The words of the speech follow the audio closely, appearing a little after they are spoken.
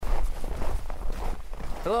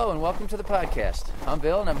Hello and welcome to the podcast. I'm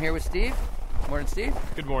Bill and I'm here with Steve. Morning, Steve.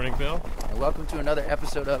 Good morning, Bill. And welcome to another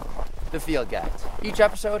episode of The Field Guides. Each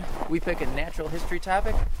episode, we pick a natural history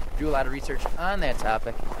topic, do a lot of research on that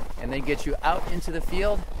topic, and then get you out into the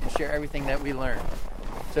field and share everything that we learn.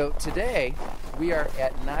 So today, we are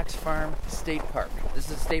at Knox Farm State Park.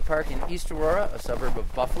 This is a state park in East Aurora, a suburb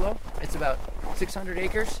of Buffalo. It's about 600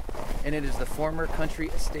 acres, and it is the former country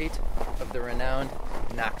estate of the renowned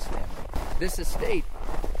Knox family. This estate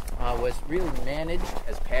was really managed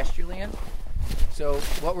as pasture land. So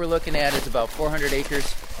what we're looking at is about 400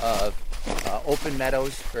 acres of open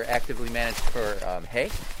meadows for actively managed for hay.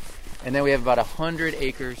 And then we have about 100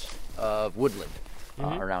 acres of woodland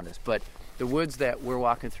around us. But the woods that we're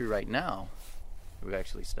walking through right now, we've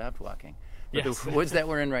actually stopped walking. But yes. The woods that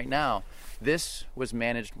we're in right now, this was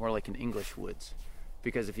managed more like an English woods.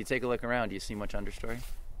 Because if you take a look around, do you see much understory?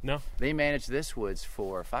 No. They managed this woods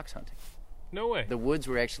for fox hunting. No way. The woods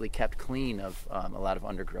were actually kept clean of a lot of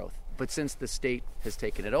undergrowth. But since the state has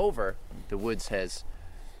taken it over, the woods has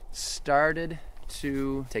started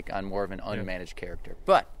to take on more of an unmanaged character.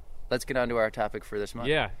 But let's get on to our topic for this month.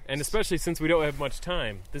 Yeah, and especially since we don't have much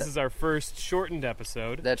time. This is our first shortened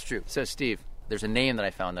episode. That's true. So, Steve, there's a name that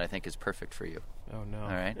I found that I think is perfect for you. Oh, no. All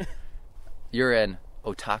right? You're an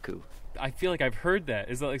otaku. I feel like I've heard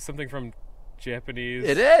that. Is that like something from Japanese?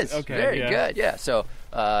 It is. Okay, Very good. Yeah. So,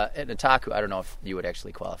 an otaku, I don't know if you would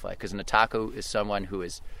actually qualify, because an otaku is someone who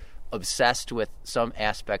is obsessed with some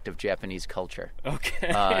aspect of Japanese culture. Okay.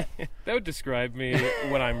 That would describe me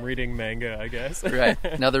when I'm reading manga, I guess. Right.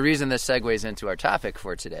 Now, the reason this segues into our topic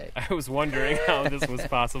for today, I was wondering how this was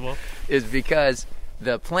possible, is because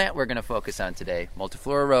the plant we're going to focus on today,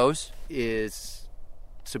 Multiflora Rose, is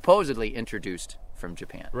supposedly introduced from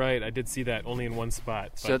Japan. Right, I did see that only in one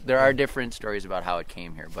spot. So there are different stories about how it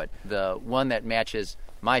came here, but the one that matches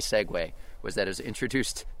my segue was that it was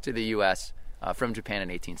introduced to the U.S. From Japan in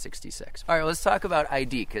 1866. All right, let's talk about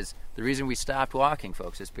ID, because the reason we stopped walking,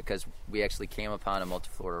 folks, is because we actually came upon a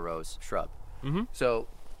Multiflora Rose shrub. Mm-hmm. So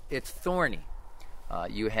it's thorny.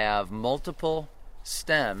 You have multiple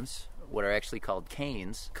stems, what are actually called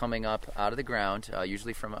canes, coming up out of the ground,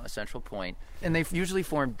 usually from a central point, and they usually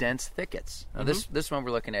form dense thickets. Now, this one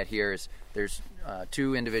we're looking at here is there's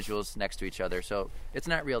two individuals next to each other, so it's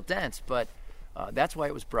not real dense, but that's why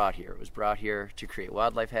it was brought here. It was brought here to create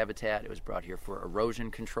wildlife habitat. It was brought here for erosion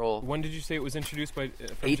control. When did you say it was introduced from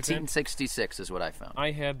 1866 Japan? Is what I found. I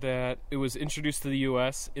had that it was introduced to the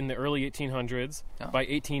U.S. in the early 1800s. Oh. By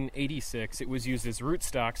 1886, it was used as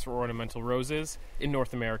rootstocks for ornamental roses in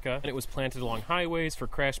North America. And it was planted along highways for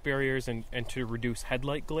crash barriers and to reduce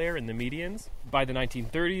headlight glare in the medians. By the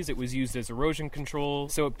 1930s, it was used as erosion control.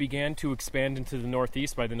 So it began to expand into the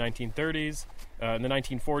Northeast by the 1930s. In the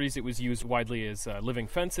 1940s, it was used widely as living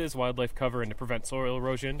fences, wildlife cover, and to prevent soil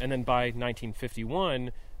erosion. And then by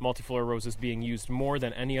 1951, Multiflora Rose is being used more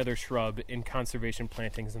than any other shrub in conservation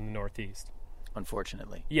plantings in the Northeast.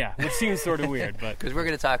 Unfortunately. Yeah, which seems sort of weird, but because we're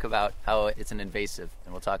going to talk about how it's an invasive,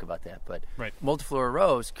 and we'll talk about that. But right. Multiflora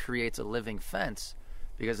Rose creates a living fence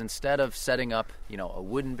because instead of setting up, a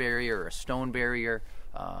wooden barrier or a stone barrier,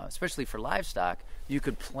 especially for livestock, you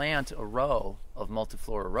could plant a row of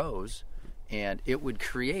Multiflora Rose, and it would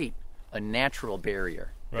create a natural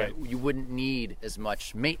barrier. Right. You wouldn't need as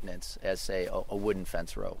much maintenance as, say, a wooden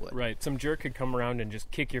fence row would. Right. Some jerk could come around and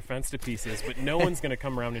just kick your fence to pieces, but no one's going to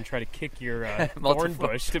come around and try to kick your thorn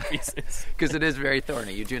bush to pieces. Because it is very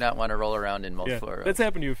thorny. You do not want to roll around in Multiflora Rose. That's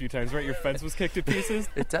happened to you a few times, right? Your fence was kicked to pieces?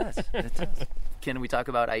 It does. It does. Can we talk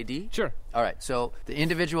about ID? Sure. All right. So the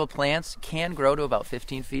individual plants can grow to about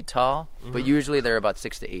 15 feet tall, but usually they're about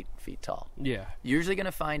 6 to 8 feet tall. Yeah. You're usually going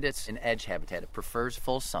to find it's an edge habitat. It prefers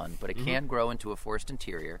full sun, but it can grow into a forest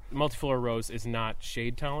interior. Multiflora Rose is not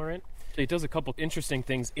shade tolerant. It does a couple interesting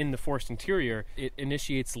things in the forest interior. It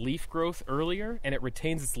initiates leaf growth earlier, and it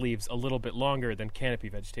retains its leaves a little bit longer than canopy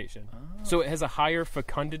vegetation. Oh. So it has a higher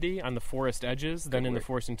fecundity on the forest edges than in the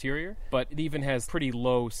forest interior, but it even has pretty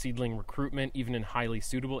low seedling recruitment, even in highly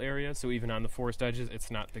suitable areas. So even on the forest edges,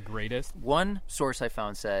 it's not the greatest. One source I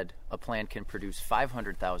found said a plant can produce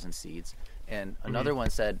 500,000 seeds, and another one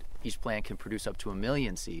said each plant can produce up to 1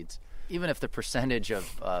 million seeds. Even if the percentage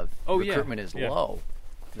of recruitment is low,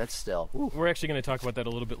 that's still... Ooh. We're actually going to talk about that a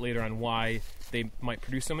little bit later on why they might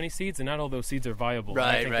produce so many seeds, and not all those seeds are viable.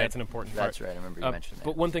 Right, I think that's an important part. That's right. I remember you mentioned that.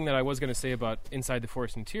 But one thing that I was going to say about inside the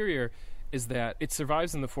forest interior is that it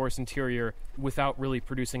survives in the forest interior without really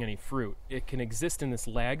producing any fruit. It can exist in this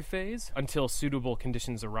lag phase until suitable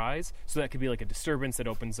conditions arise. So that could be like a disturbance that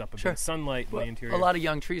opens up a bit of sunlight in the interior. A lot of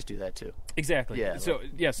young trees do that too. Exactly. Yeah. So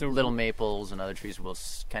little maples and other trees will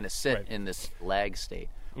kind of sit in this lag state.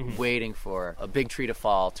 waiting for a big tree to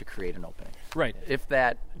fall to create an opening. Right. If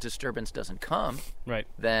that disturbance doesn't come,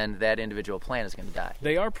 then that individual plant is going to die.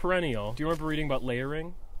 They are perennial. Do you remember reading about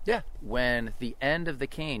layering? Yeah. When the end of the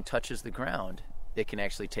cane touches the ground, it can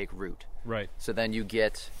actually take root. Right. So then you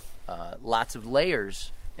get lots of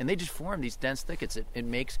layers, and they just form these dense thickets. It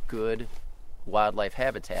makes good wildlife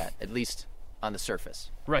habitat, at least on the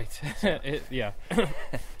surface. Right. Yeah.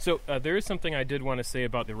 So there is something I did want to say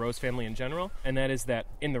about the rose family in general, and that is that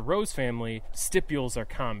in the rose family, stipules are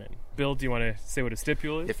common. Bill, do you want to say what a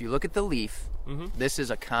stipule is? If you look at the leaf, this is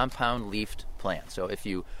a compound-leafed plant. So if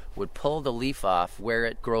you would pull the leaf off where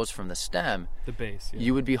it grows from the stem, the base,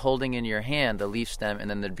 you would be holding in your hand the leaf stem, and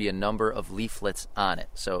then there'd be a number of leaflets on it.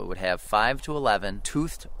 So it would have 5 to 11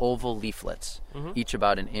 toothed oval leaflets, each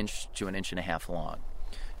about 1 inch to 1.5 inches long.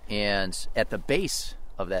 And at the base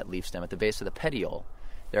of that leaf stem, at the base of the petiole,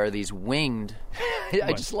 there are these winged,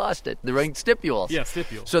 I just lost it, the winged stipules. Yeah,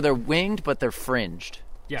 stipules. So they're winged, but they're fringed.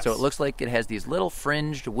 Yes. So it looks like it has these little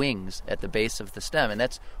fringed wings at the base of the stem, and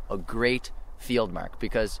that's a great field mark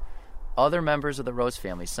because other members of the rose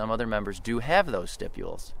family, some other members do have those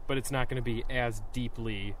stipules. But it's not going to be as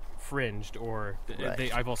deeply fringed or,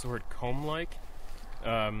 I've also heard comb-like.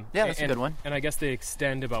 Yeah, that's a good one. And I guess they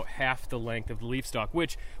extend about half the length of the leaf stalk,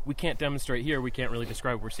 which we can't demonstrate here. We can't really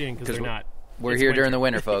describe what we're seeing because they're not. We're here during the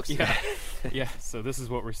winter, folks. Yeah, so this is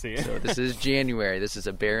what we're seeing. So this is January. This is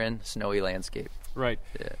a barren, snowy landscape. Right.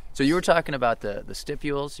 Yeah. So you were talking about the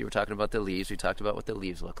stipules. You were talking about the leaves. We talked about what the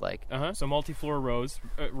leaves look like. So Multiflora Rose,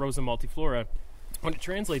 Rosa multiflora, what it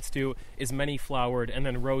translates to is many-flowered, and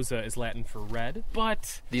then Rosa is Latin for red.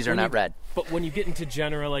 But these are not red. But when you get into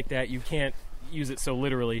genera like that, you can't use it so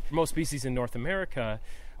literally. Most species in North America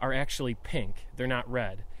are actually pink. They're not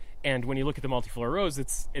red. And when you look at the Multiflora Rose,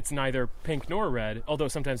 it's neither pink nor red, although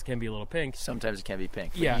sometimes it can be a little pink. Sometimes it can be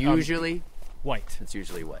pink. Yeah, usually white. It's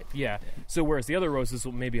usually white. Yeah. So whereas the other roses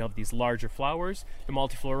will maybe have these larger flowers, the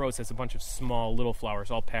Multiflora Rose has a bunch of small little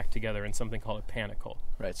flowers all packed together in something called a panicle.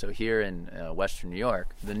 Right. So here in western New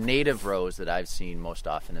York, the native rose that I've seen most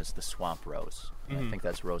often is the swamp rose. I think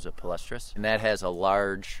that's Rosa palustris. And that has a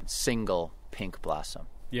large single pink blossom.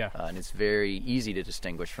 Yeah. And it's very easy to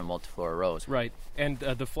distinguish from Multiflora Rose. Right. And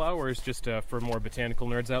the flowers, just for more botanical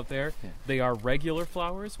nerds out there, they are regular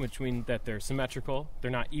flowers, which means that they're symmetrical.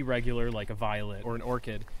 They're not irregular like a violet or an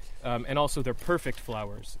orchid. And also they're perfect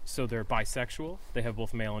flowers. So they're bisexual. They have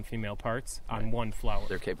both male and female parts on one flower.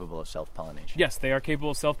 They're capable of self-pollination. Yes, they are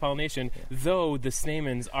capable of self-pollination, though the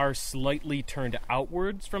stamens are slightly turned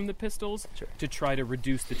outwards from the pistils to try to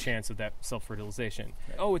reduce the chance of that self-fertilization.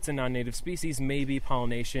 Right. Oh, it's a non-native species. Maybe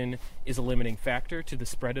pollination is a limiting factor to the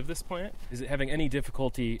spread of this plant. Is it having any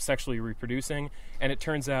difficulty sexually reproducing? And it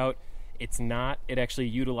turns out it's not. It actually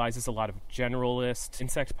utilizes a lot of generalist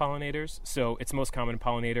insect pollinators. So its most common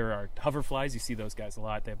pollinator are hoverflies. You see those guys a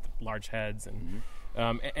lot. They have large heads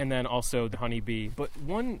and then also the honeybee. But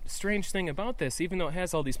one strange thing about this, even though it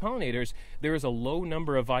has all these pollinators, there is a low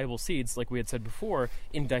number of viable seeds, like we had said before,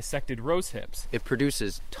 in dissected rose hips. It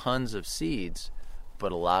produces tons of seeds,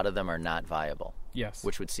 but a lot of them are not viable. Yes.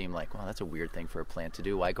 Which would seem like, well, that's a weird thing for a plant to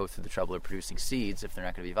do. Why go through the trouble of producing seeds if they're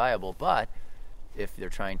not going to be viable? But if they're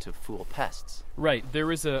trying to fool pests. Right.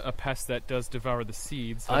 There is a pest that does devour the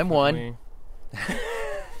seeds. I'm one.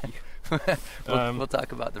 We'll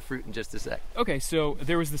talk about the fruit in just a sec. Okay, so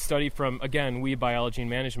there was the study from, again, We Biology and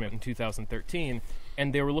Management in 2013,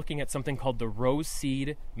 and they were looking at something called the rose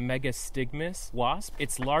seed megastigmus wasp.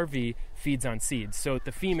 Its larvae feeds on seeds. So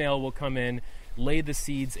the female will come in, lay the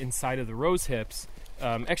seeds inside of the rose hips,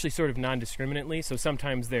 actually sort of non-discriminately. So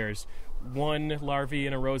sometimes there's one larvae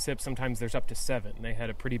in a rose hip, sometimes there's up to 7. They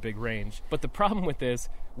had a pretty big range. But the problem with this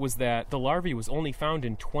was that the larvae was only found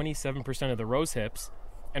in 27% of the rose hips,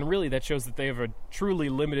 and really that shows that they have a truly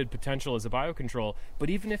limited potential as a biocontrol.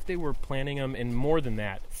 But even if they were planting them in more than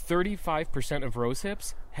that, 35% of rose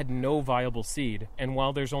hips had no viable seed. And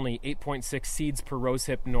while there's only 8.6 seeds per rose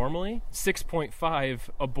hip normally, 6.5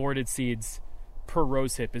 aborted seeds per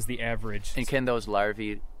rose hip is the average. And can those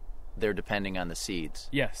larvae, they're depending on the seeds?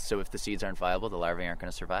 Yes. So if the seeds aren't viable, the larvae aren't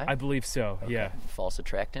going to survive? I believe so, yeah. False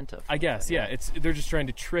attractant? I guess, yeah. They're just trying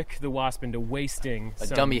to trick the wasp into wasting a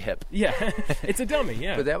dummy hip. Yeah, it's a dummy,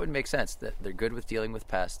 yeah. But that would make sense. That they're good with dealing with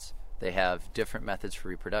pests. They have different methods for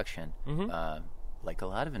reproduction. Like a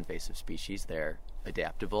lot of invasive species, they're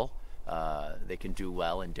adaptable. They can do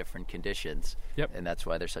well in different conditions. Yep. And that's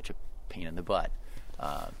why they're such a pain in the butt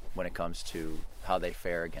when it comes to how they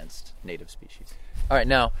fare against native species. All right,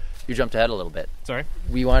 now you jumped ahead a little bit. Sorry?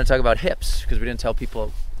 We want to talk about hips because we didn't tell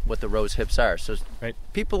people what the rose hips are. So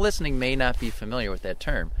people listening may not be familiar with that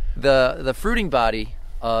term. The fruiting body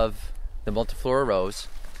of the Multiflora Rose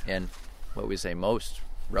And what we say most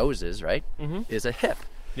roses, right, is a hip.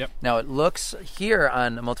 Yep. Now, it looks here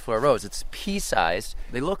on Multiflora Rose, it's pea-sized.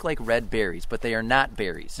 They look like red berries, but they are not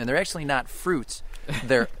berries. And they're actually not fruits.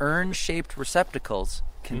 They're urn-shaped receptacles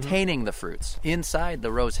containing the fruits. Inside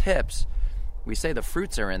the rose hips, we say the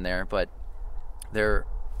fruits are in there, but they're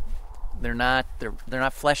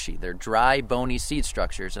not fleshy. They're dry, bony seed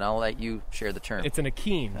structures, and I'll let you share the term. It's an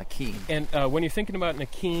achene. Achene. And when you're thinking about an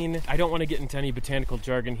achene, I don't want to get into any botanical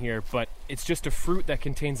jargon here, but it's just a fruit that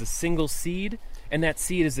contains a single seed, and that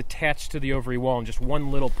seed is attached to the ovary wall in just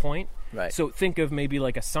one little point. Right. So think of maybe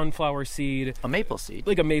like a sunflower seed. A maple seed.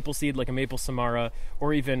 Like a maple seed, like a maple samara,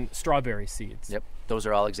 or even strawberry seeds. Yep. Those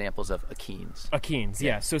are all examples of achenes. Achenes,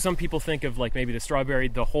 yeah. So some people think of like maybe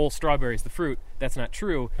the whole strawberry is the fruit. That's not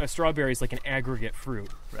true. A strawberry is like an aggregate fruit.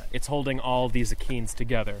 Right. It's holding all these achenes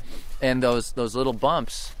together. And those little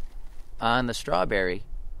bumps on the strawberry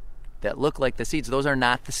that look like the seeds, those are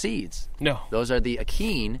not the seeds. No. Those are the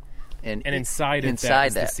achene. And inside that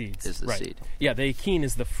is the seeds. Is the right. seed. Yeah, the achene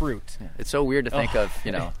is the fruit. Yeah. It's so weird to think of,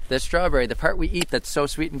 the strawberry, the part we eat that's so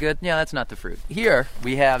sweet and good, that's not the fruit. Here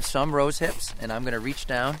we have some rose hips, and I'm going to reach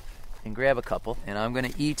down and grab a couple, and I'm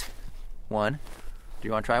going to eat one. Do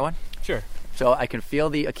you want to try one? Sure. So I can feel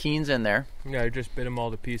the achenes in there. Yeah, I just bit them all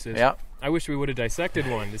to pieces. Yeah. I wish we would have dissected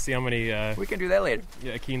one to see how many we can do that later.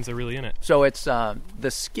 Achenes are really in it. So it's the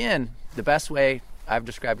skin, the best way I've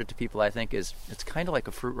described it to people, I think, is it's kind of like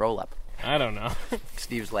a fruit roll-up. I don't know.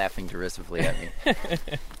 Steve's laughing derisively at me.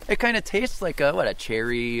 It kind of tastes like a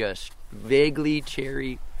cherry, vaguely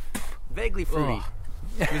fruity. Ugh.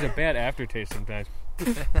 There's a bad aftertaste sometimes.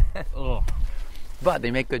 Ugh. But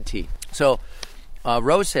they make good tea. So,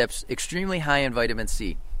 rose hips, extremely high in vitamin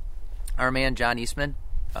C. Our man, John Eastman,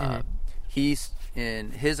 he's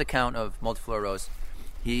in his account of Multiflora Rose,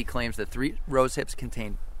 he claims that 3 rose hips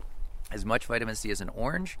contain as much vitamin C as an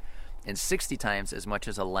orange and 60 times as much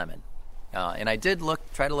as a lemon. And I did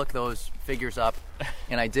try to look those figures up,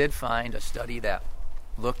 and I did find a study that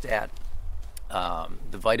looked at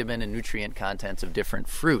the vitamin and nutrient contents of different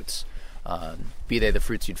fruits, be they the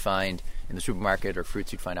fruits you'd find in the supermarket or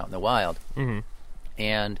fruits you'd find out in the wild. Mm-hmm.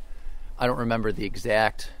 And I don't remember the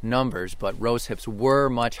exact numbers, but rose hips were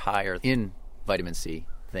much higher in vitamin C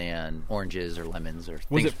than oranges or lemons or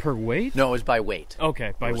Was things. it per weight? No, it was by weight.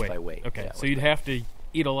 Okay, by weight. By weight. Okay, Yeah, so you'd have to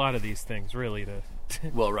eat a lot of these things, really, to...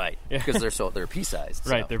 Well, right, because they're pea-sized.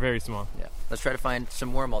 Right, so. they're very small. Yeah, let's try to find some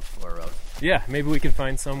more Multiflora Rose. Yeah, maybe we can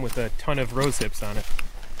find some with a ton of rose hips on it,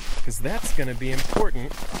 because that's going to be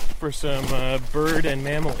important for some bird and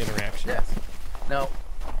mammal interactions. Yeah. Now,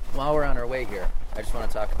 while we're on our way here, I just want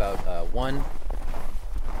to talk about one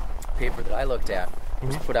paper that I looked at. It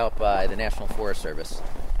was put out by the National Forest Service,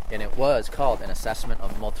 and it was called An Assessment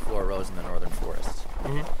of Multiflora Rose in the Northern Forests.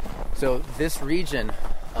 Mm-hmm. So this region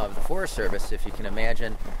of the Forest Service, if you can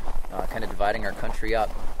imagine kind of dividing our country up,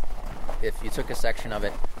 if you took a section of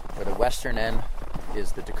it where the western end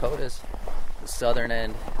is the Dakotas, the southern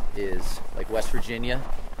end is like West Virginia,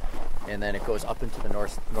 and then it goes up into the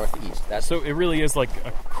northeast. So it really is like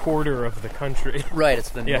a quarter of the country. Right, it's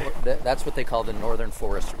that's what they call the Northern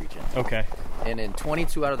Forest region. Okay. And in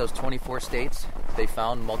 22 out of those 24 states, they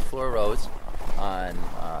found Multiflora Rose on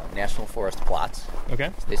national forest plots.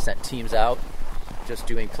 Okay. So they sent teams out just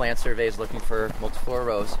doing plant surveys looking for Multiflora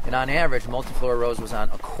Rose. And on average, Multiflora Rose was on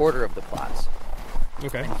a quarter of the plots.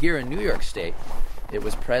 Okay. And here in New York State, it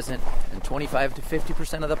was present in 25 to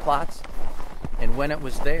 50% of the plots. And when it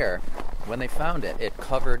was there, when they found it, it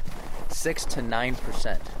covered 6 to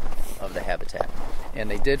 9% of the habitat. And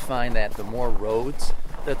they did find that the more roads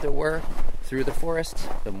that there were through the forests,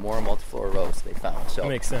 the more Multiflora Rose they found. So that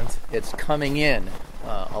makes sense. It's coming in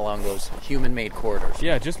along those human-made corridors.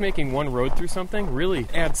 Yeah, just making one road through something really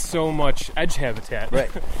adds so much edge habitat. Right.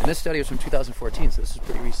 And this study was from 2014, so this is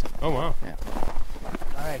pretty recent. Oh, wow. Yeah.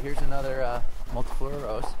 All right, here's another Multiflora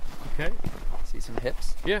Rose. Okay. See some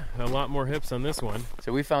hips? Yeah, a lot more hips on this one.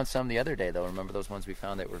 So we found some the other day, though. Remember those ones we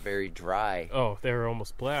found that were very dry? Oh, they were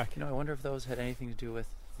almost black. I wonder if those had anything to do with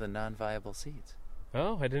the non-viable seeds.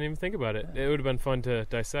 Oh, I didn't even think about it. It would have been fun to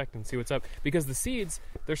dissect and see what's up. Because the seeds,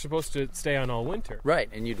 they're supposed to stay on all winter. Right,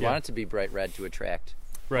 and you'd want it to be bright red to attract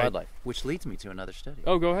wildlife. Which leads me to another study.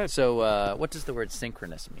 Oh, go ahead. So what does the word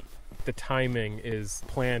synchronous mean? The timing is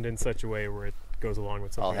planned in such a way where it goes along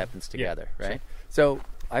with something. All happens together, right? Sure. So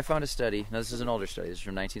I found a study. Now, this is an older study. This is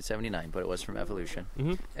from 1979, but it was from Evolution.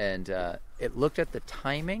 Mm-hmm. And it looked at the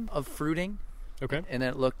timing of fruiting. Okay. And then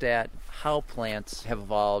it looked at how plants have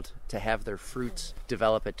evolved to have their fruits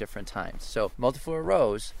develop at different times. So Multiflora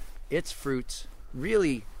Rose, its fruits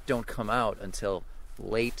really don't come out until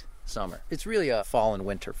late summer. It's really a fall and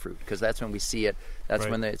winter fruit because that's when we see it. That's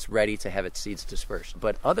when it's ready to have its seeds dispersed.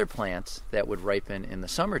 But other plants that would ripen in the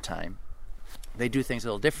summertime, they do things a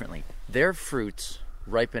little differently. Their fruits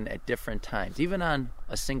ripen at different times. Even on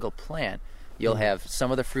a single plant, you'll have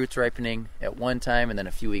some of the fruits ripening at one time, and then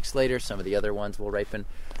a few weeks later, some of the other ones will ripen.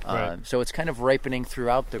 So it's kind of ripening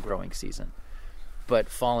throughout the growing season. But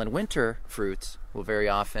fall and winter fruits will very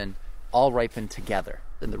often all ripen together.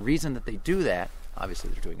 And the reason that they do that,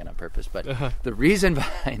 obviously they're doing it on purpose, but the reason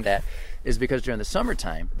behind that is because during the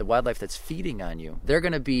summertime, the wildlife that's feeding on you, they're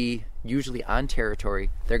going to be usually on territory.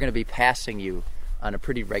 They're going to be passing you on a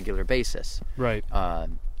pretty regular basis. Right.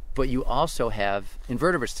 But you also have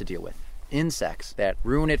invertebrates to deal with. Insects that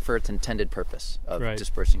ruin it for its intended purpose of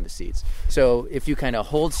dispersing the seeds. So if you kind of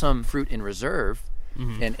hold some fruit in reserve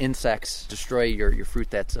and insects destroy your fruit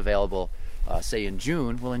that's available, say in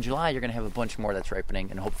June, well in July you're going to have a bunch more that's ripening,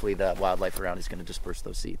 and hopefully the wildlife around is going to disperse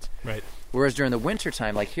those seeds. Right. Whereas during the winter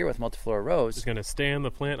time, like here with Multiflora Rose, it's going to stay on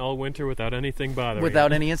the plant all winter without anything bothering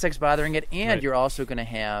without any insects bothering it, and you're also going to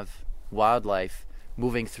have wildlife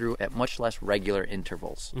moving through at much less regular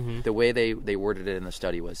intervals. The way they worded it in the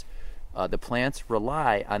study was, the plants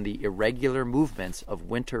rely on the irregular movements of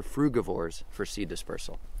winter frugivores for seed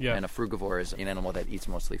dispersal. Yeah. And a frugivore is an animal that eats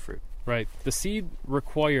mostly fruit. Right. The seed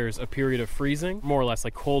requires a period of freezing, more or less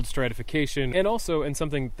like cold stratification. And also, and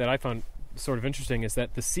something that I found sort of interesting, is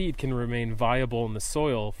that the seed can remain viable in the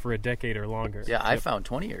soil for a decade or longer. Yeah, I found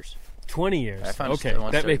 20 years. 20 years. I found okay,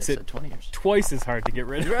 that makes it 20 years. Twice as hard to get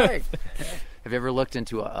rid of. Right. Have you ever looked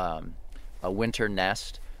into a winter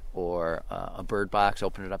nest or a bird box,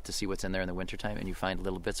 open it up to see what's in there in the wintertime, and you find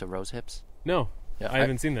little bits of rose hips? No, I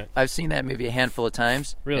haven't seen that. I've seen that maybe a handful of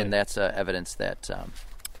times. Really? And that's evidence that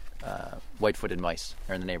white-footed mice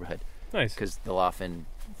are in the neighborhood. Nice. Because they'll often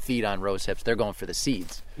feed on rose hips. They're going for the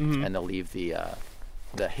seeds, and they'll leave the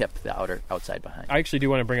hip, the outside behind. I actually do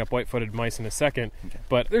want to bring up white-footed mice in a second,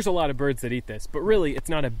 but there's a lot of birds that eat this. But really, it's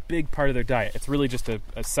not a big part of their diet. It's really just a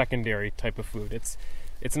secondary type of food.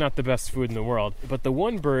 It's not the best food in the world. But the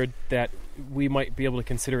one bird that we might be able to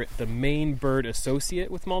consider it the main bird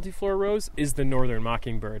associate with Multiflora Rose is the northern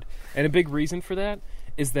mockingbird. And a big reason for that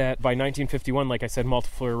is that by 1951, like I said,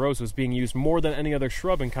 Multiflora Rose was being used more than any other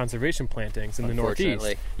shrub in conservation plantings in the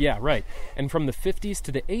Northeast. Yeah, right. And from the 50s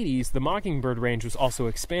to the 80s, the mockingbird range was also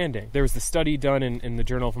expanding. There was the study done in the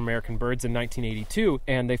Journal of American Birds in 1982,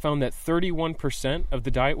 and they found that 31% of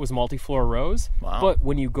the diet was Multiflora Rose. Wow. But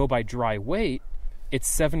when you go by dry weight, it's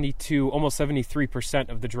 72, almost 73%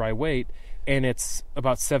 of the dry weight, and it's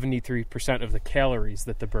about 73% of the calories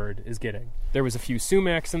that the bird is getting. There was a few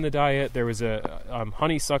sumacs in the diet. There was a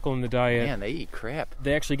honeysuckle in the diet. Man, they eat crap.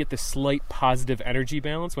 They actually get this slight positive energy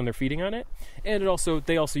balance when they're feeding on it, and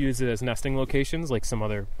they also use it as nesting locations, like some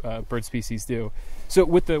other bird species do. So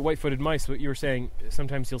with the white-footed mice, what you were saying,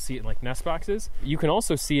 sometimes you'll see it in like nest boxes. You can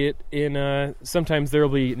also see it in sometimes there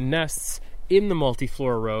will be nests in the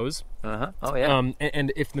Multiflora Rose. Oh, yeah.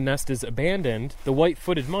 And if the nest is abandoned, the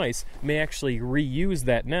white-footed mice may actually reuse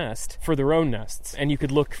that nest for their own nests. And you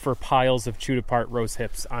could look for piles of chewed-apart rose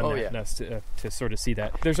hips on that nest to sort of see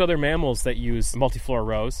that. There's other mammals that use Multiflora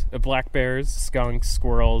Rose. Black bears, skunks,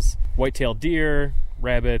 squirrels, white-tailed deer,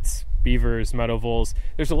 rabbits, beavers, meadow voles.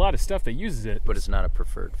 There's a lot of stuff that uses it. But it's not a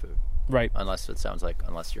preferred food. Right. Unless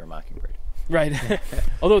you're a mockingbird. Right.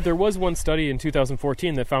 Although there was one study in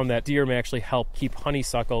 2014 that found that deer may actually help keep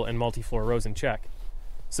honeysuckle and Multiflora Rose in check.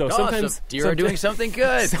 So sometimes deer are doing something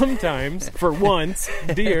good. Sometimes, for once,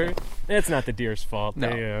 deer, it's not the deer's fault.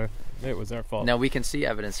 No. It was our fault. Now we can see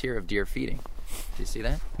evidence here of deer feeding. Do you see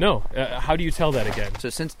that? No. How do you tell that again? So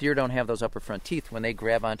since deer don't have those upper front teeth, when they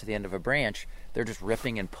grab onto the end of a branch, they're just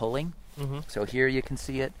ripping and pulling. So here you can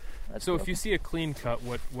see it. So if you see a clean cut,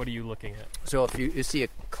 what are you looking at? So if you see a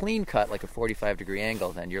clean cut, like a 45-degree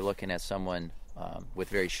angle, then you're looking at someone with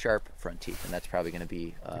very sharp front teeth, and that's probably going to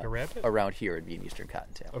be like a rabbit? Around here. It'd be an eastern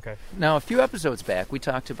cottontail. Okay. Now, a few episodes back, we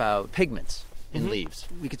talked about pigments in leaves.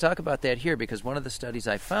 We could talk about that here because one of the studies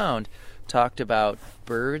I found talked about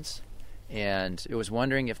birds, and it was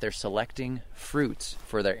wondering if they're selecting fruits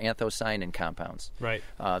for their anthocyanin compounds. Right.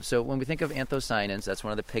 So when we think of anthocyanins, that's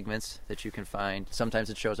one of the pigments that you can find. Sometimes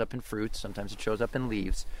it shows up in fruits, sometimes it shows up in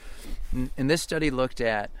leaves. And this study looked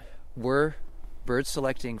at, were birds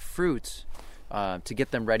selecting fruits to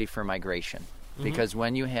get them ready for migration? Because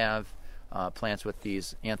when you have plants with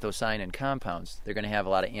these anthocyanin compounds, they're going to have a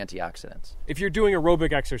lot of antioxidants. If you're doing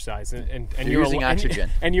aerobic exercise and you're using oxygen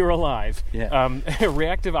and you're alive, yeah.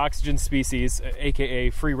 Reactive oxygen species, aka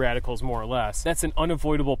free radicals more or less, that's an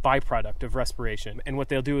unavoidable byproduct of respiration. And what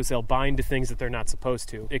they'll do is they'll bind to things that they're not supposed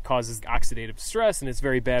to. It causes oxidative stress and it's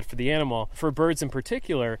very bad for the animal. For birds in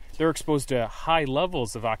particular, they're exposed to high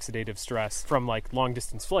levels of oxidative stress from like long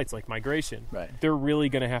distance flights, like migration. Right. They're really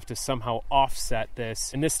going to have to somehow offset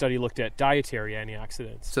this. And this study looked at dietary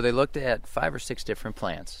antioxidants. So they looked at 5 or 6 different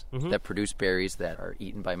plants that produce berries that are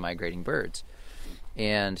eaten by migrating birds.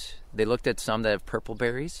 And they looked at some that have purple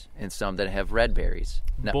berries and some that have red berries.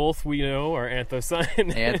 Now, both we know are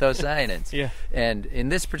anthocyanins. Anthocyanins. Yeah. And in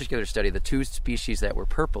this particular study, the 2 species that were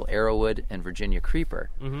purple, arrowwood and Virginia creeper,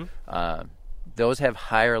 those have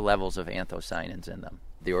higher levels of anthocyanins in them.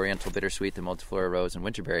 The oriental bittersweet, the Multiflora Rose, and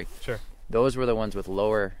winterberry. Sure. Those were the ones with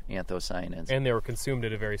lower anthocyanins. And they were consumed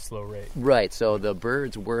at a very slow rate. Right, so the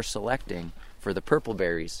birds were selecting for the purple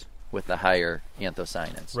berries with the higher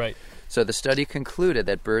anthocyanins. Right. So the study concluded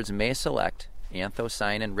that birds may select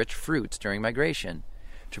anthocyanin-rich fruits during migration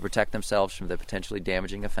to protect themselves from the potentially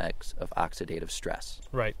damaging effects of oxidative stress.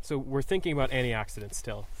 Right, so we're thinking about antioxidants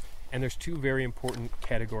still. And there's 2 very important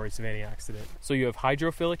categories of antioxidant. So you have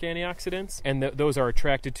hydrophilic antioxidants, and those are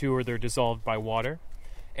attracted to or they're dissolved by water.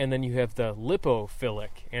 And then you have the lipophilic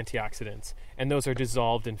antioxidants, and those are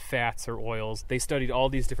dissolved in fats or oils. They studied all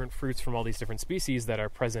these different fruits from all these different species that are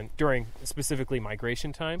present during specifically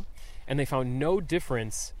migration time, and they found no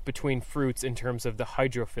difference between fruits in terms of the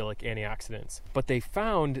hydrophilic antioxidants. But they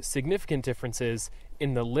found significant differences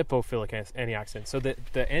in the lipophilic antioxidants, so the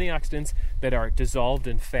antioxidants that are dissolved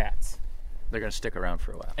in fats. They're going to stick around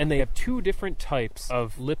for a while. And they have 2 different types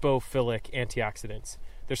of lipophilic antioxidants.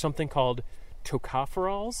 There's something called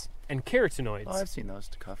tocopherols and carotenoids. Oh, I've seen those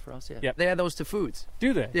tocopherols, yeah. Yep. They add those to foods.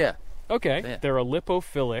 Do they? Yeah. Okay. Yeah. They're a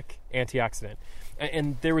lipophilic antioxidant.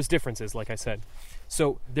 And there was differences, like I said.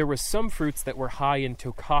 So there were some fruits that were high in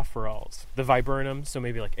tocopherols, the viburnum, so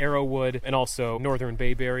maybe like arrowwood, and also northern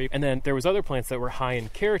bayberry. And then there was other plants that were high in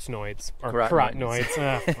carotenoids, or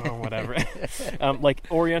carotenoids, whatever. Like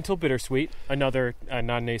oriental bittersweet, another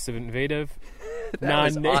non-native invasive. That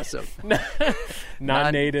was awesome.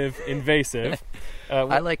 Non-native invasive.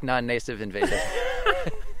 I like non-native invasive.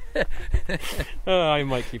 I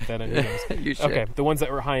might keep that in your nose. You should. Okay, the ones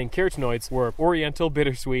that were high in carotenoids were oriental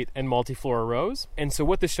bittersweet and Multiflora Rose. And so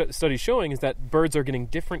what this study is showing is that birds are getting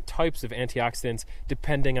different types of antioxidants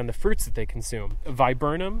depending on the fruits that they consume.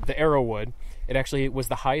 Viburnum, the arrowwood, it actually was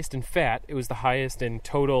the highest in fat, it was the highest in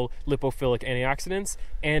total lipophilic antioxidants,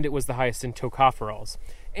 and it was the highest in tocopherols.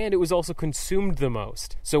 And it was also consumed the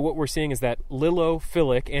most. So what we're seeing is that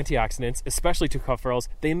lipophilic antioxidants, especially tocopherols,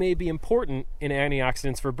 they may be important in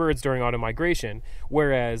antioxidants for birds during autumn migration,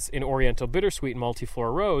 whereas in oriental bittersweet and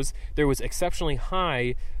Multiflora Rose, there was exceptionally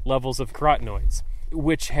high levels of carotenoids,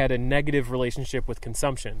 which had a negative relationship with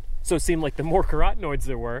consumption. So it seemed like the more carotenoids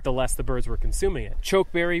there were, the less the birds were consuming it.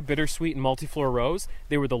 Chokeberry, bittersweet, and Multiflora Rose,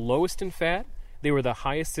 they were the lowest in fat, they were the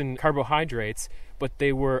highest in carbohydrates, but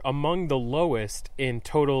they were among the lowest in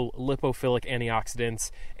total lipophilic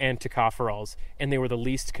antioxidants and tocopherols, and they were the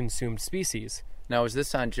least consumed species. Now, is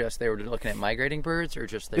this on just, they were looking at migrating birds, or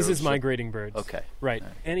just... This is migrating birds. Okay. Right.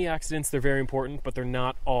 Antioxidants, they're very important, but they're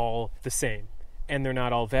not all the same. And they're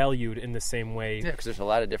not all valued in the same way. Yeah, because there's a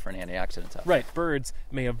lot of different antioxidants out there. Right. Birds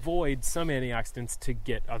may avoid some antioxidants to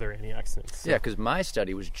get other antioxidants. So. Yeah, because my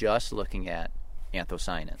study was just looking at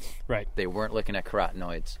anthocyanins. Right. They weren't looking at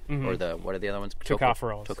carotenoids or what are the other ones?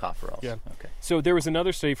 Tocopherols. Tocopherols. Yeah. Okay. So there was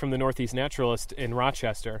another study from the Northeast Naturalist in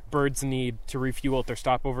Rochester. Birds need to refuel at their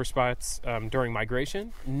stopover spots during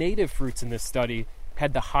migration. Native fruits in this study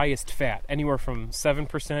had the highest fat, anywhere from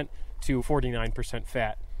 7% to 49%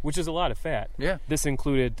 fat, which is a lot of fat. Yeah. This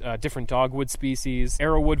included different dogwood species,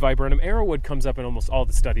 arrowwood, viburnum. Arrowwood comes up in almost all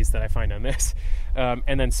the studies that I find on this.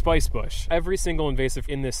 And then spicebush. Every single invasive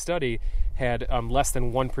in this study had less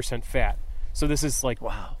than 1% fat. So this is like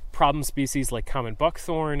problem species like common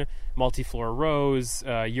buckthorn, Multiflora Rose,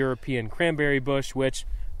 European cranberry bush, which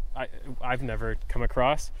I've never come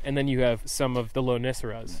across. And then you have some of the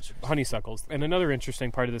Lonicera's, honeysuckles. And another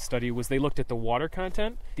interesting part of the study was they looked at the water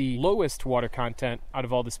content. The lowest water content out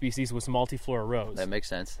of all the species was Multiflora Rose. That makes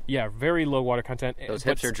sense. Yeah, very low water content. Those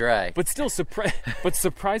hips are dry. But still, but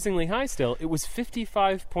surprisingly high still. It was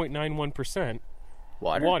 55.91%.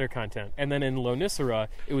 water content. And then in Lonicera,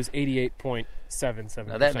 it was 88.77%.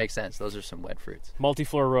 Now that makes sense. Those are some wet fruits.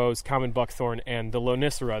 Multiflora Rose, common buckthorn, and the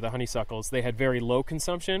Lonicera, the honeysuckles, they had very low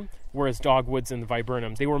consumption, whereas dogwoods and the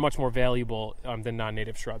viburnums, they were much more valuable than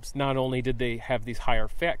non-native shrubs. Not only did they have these higher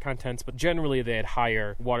fat contents, but generally they had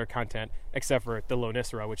higher water content, except for the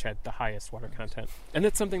Lonicera, which had the highest water content. And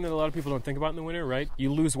that's something that a lot of people don't think about in the winter, right?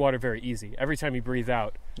 You lose water very easy. Every time you breathe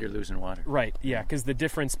out, you're losing water. Right, yeah, because the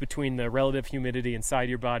difference between the relative humidity inside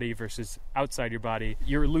your body versus outside your body,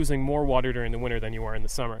 you're losing more water during the winter than you are in the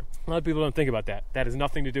summer. A lot of people don't think about that. That has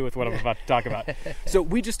nothing to do with what I'm about to talk about. So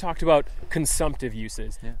we just talked about consumptive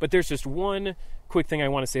uses, but there's just one quick thing I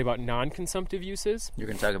want to say about non-consumptive uses. You're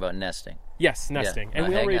going to talk about nesting. Yes, nesting. Yeah. And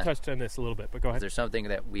we already touched on this a little bit, but go ahead. There's something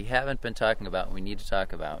that we haven't been talking about and we need to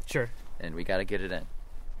talk about. Sure. And we got to get it in.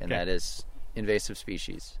 And that is invasive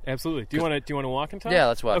species. Absolutely. Do you want to walk and talk? Yeah,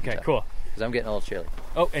 let's walk. Okay, cool. Because I'm getting a little chilly.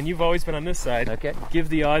 Oh, and you've always been on this side. Okay. Give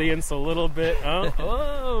the audience a little bit.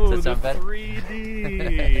 Oh, Does that the sound better?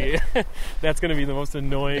 3D. That's going to be the most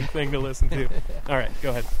annoying thing to listen to. All right, go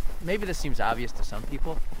ahead. Maybe this seems obvious to some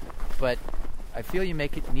people, but I feel you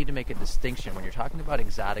need to make a distinction when you're talking about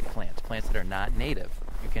exotic plants that are not native.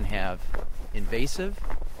 You can have invasive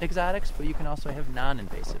exotics, but you can also have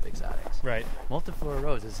non-invasive exotics. Right. Multiflora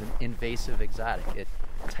Rose is an invasive exotic. It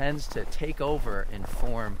tends to take over and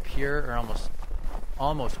form pure or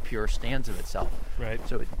almost pure stands of itself. Right.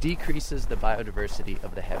 So it decreases the biodiversity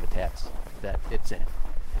of the habitats that it's in.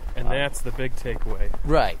 And that's the big takeaway.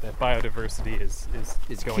 Right. That biodiversity is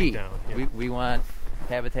going key. down. Yeah. We want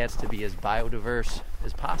habitats to be as biodiverse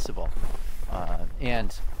as possible.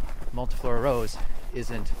 And Multiflora Rose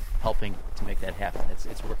isn't helping to make that happen.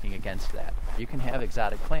 It's working against that. You can have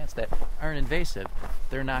exotic plants that aren't invasive.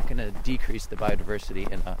 They're not going to decrease the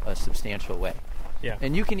biodiversity in a substantial way. Yeah.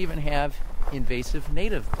 And you can even have invasive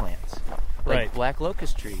native plants. Like black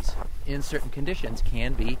locust trees, in certain conditions,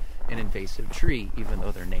 can be an invasive tree, even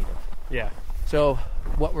though they're native. Yeah. So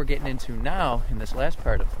what we're getting into now in this last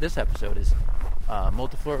part of this episode is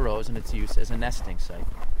Multiflora Rose and its use as a nesting site.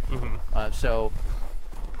 Mm-hmm. So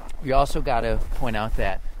we also got to point out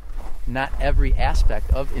that not every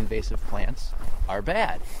aspect of invasive plants are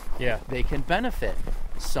bad. Yeah. They can benefit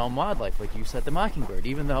some wildlife, like you said, the mockingbird,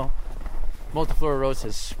 even though Multiflora Rose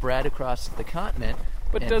has spread across the continent.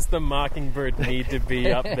 But does the mockingbird need to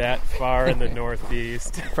be up that far in the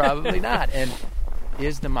Northeast? Probably not. And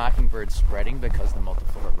is the mockingbird spreading because the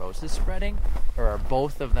Multiflora Rose is spreading? Or are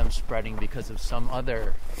both of them spreading because of some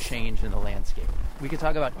other change in the landscape? We could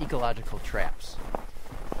talk about ecological traps.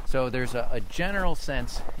 So there's a general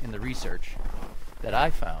sense in the research that I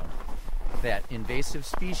found that invasive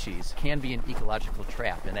species can be an ecological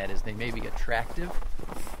trap, and that is they may be attractive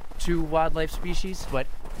to wildlife species, but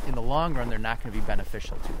in the long run, they're not going to be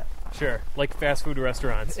beneficial to them. Sure, like fast food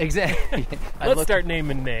restaurants. Exactly. Let's start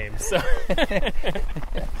naming names. So.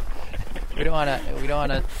 We don't want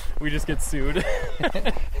to. We just get sued.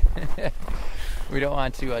 We don't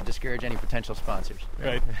want to discourage any potential sponsors.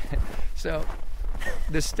 Right. So,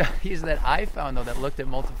 the studies that I found, though, that looked at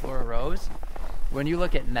Multiflora Rose, when you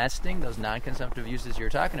look at nesting, those non-consumptive uses you're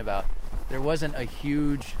talking about, there wasn't a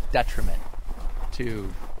huge detriment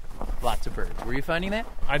to lots of birds. Were you finding that?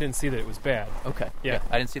 I didn't see that it was bad. Okay. Yeah.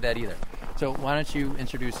 I didn't see that either. So why don't you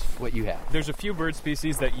introduce what you have? There's a few bird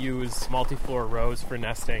species that use Multiflora Rose for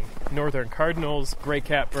nesting. Northern cardinals, gray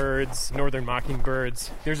catbirds, northern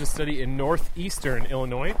mockingbirds. There's a study in northeastern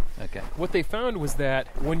Illinois. Okay. What they found was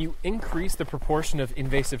that when you increase the proportion of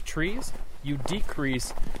invasive trees, you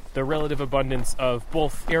decrease the relative abundance of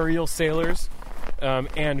both aerial sailors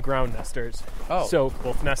and ground nesters. Oh. So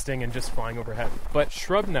both nesting and just flying overhead. But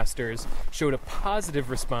shrub nesters showed a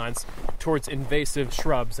positive response towards invasive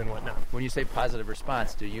shrubs and whatnot. When you say positive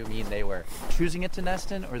response, do you mean they were choosing it to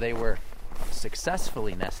nest in, or they were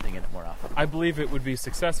successfully nesting in it more often? I believe it would be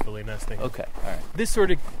successfully nesting. Okay, all right. This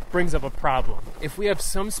sort of brings up a problem. If we have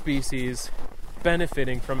some species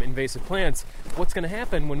benefiting from invasive plants, what's going to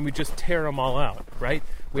happen when we just tear them all out, right?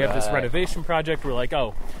 We have this renovation project. We're like,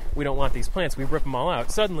 oh, we don't want these plants. We rip them all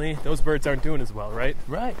out. Suddenly, those birds aren't doing as well, right?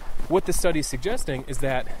 Right. What the study's suggesting is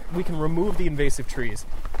that we can remove the invasive trees.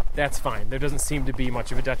 That's fine. There doesn't seem to be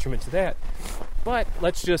much of a detriment to that. But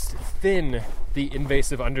let's just thin the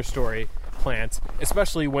invasive understory plants,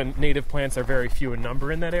 especially when native plants are very few in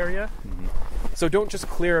number in that area. Mm-hmm. So don't just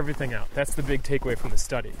clear everything out. That's the big takeaway from the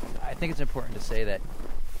study. I think it's important to say that,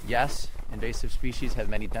 yes, invasive species have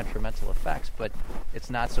many detrimental effects, but it's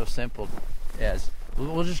not so simple as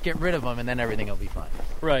we'll just get rid of them and then everything will be fine.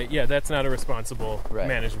 Right, yeah, that's not a responsible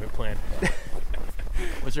management plan.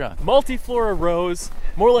 What's wrong? Multiflora Rose,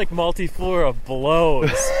 more like Multiflora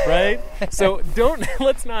Blows, right? So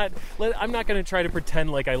I'm not going to try to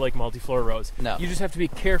pretend like I like Multiflora Rose. No. You just have to be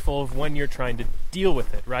careful of when you're trying to deal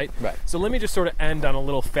with it, right? Right. So let me just sort of end on a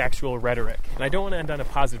little factual rhetoric. And I don't want to end on a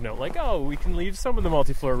positive note, like, oh, we can leave some of the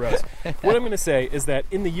Multiflora Rose. What I'm going to say is that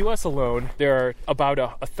in the U.S. alone, there are about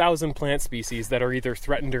 1,000 plant species that are either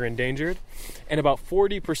threatened or endangered, and about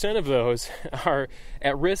 40% of those are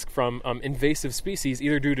at risk from invasive species,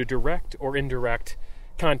 either due to direct or indirect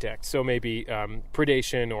contact. So maybe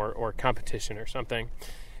predation or competition or something.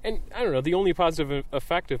 And I don't know, the only positive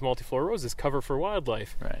effect of Multiflora Rose is cover for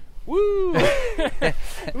wildlife. Right. Woo!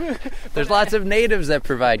 There's lots of natives that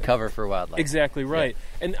provide cover for wildlife. Exactly right.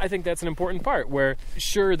 Yeah. And I think that's an important part where,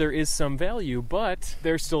 sure, there is some value, but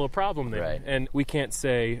there's still a problem there. Right. And we can't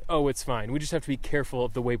say, oh, it's fine. We just have to be careful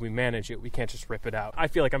of the way we manage it. We can't just rip it out. I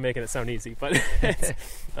feel like I'm making it sound easy, but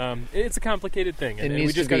it's a complicated thing, and we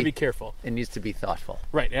just got to be careful. It needs to be thoughtful.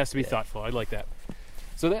 Right, it has to be thoughtful. I like that.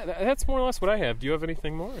 So that's more or less what I have. Do you have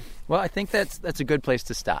anything more? Well, I think that's a good place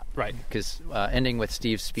to stop. Right. Because ending with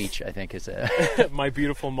Steve's speech, I think, is a... My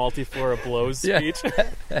beautiful Multiflora Blows speech.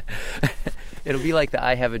 It'll be like the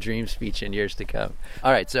I Have a Dream speech in years to come.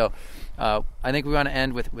 All right, so I think we want to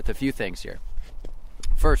end with a few things here.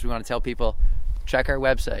 First, we want to tell people, check our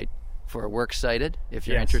website for Works Cited if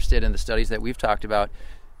you're interested in the studies that we've talked about.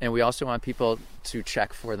 And we also want people to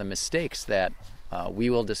check for the mistakes that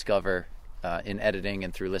we will discover in editing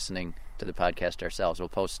and through listening to the podcast ourselves. We'll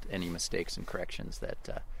post any mistakes and corrections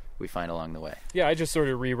that we find along the way. Yeah, I just sort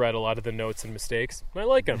of reread a lot of the notes and mistakes. I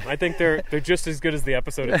like them. I think they're just as good as the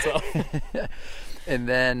episode itself. And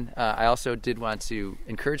then I also did want to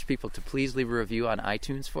encourage people to please leave a review on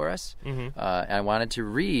iTunes for us. Mm-hmm. I wanted to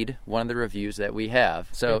read one of the reviews that we have.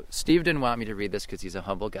 So Steve didn't want me to read this because he's a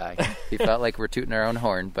humble guy. He felt like we're tooting our own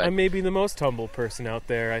horn. But I may be the most humble person out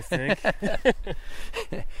there, I think.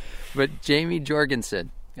 But Jamie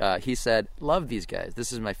Jorgensen, he said, love these guys.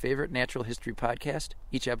 This is my favorite natural history podcast.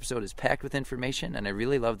 Each episode is packed with information, and I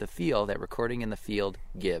really love the feel that recording in the field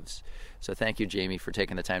gives. So thank you, Jamie, for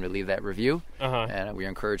taking the time to leave that review. And we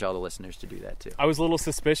encourage all the listeners to do that, too. I was a little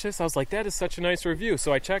suspicious. I was like, that is such a nice review.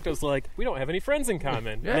 So I checked. I was like, we don't have any friends in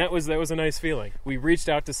common. Yeah. And that was a nice feeling. We reached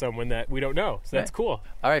out to someone that we don't know. So that's cool.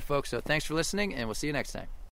 All right, folks. So thanks for listening, and we'll see you next time.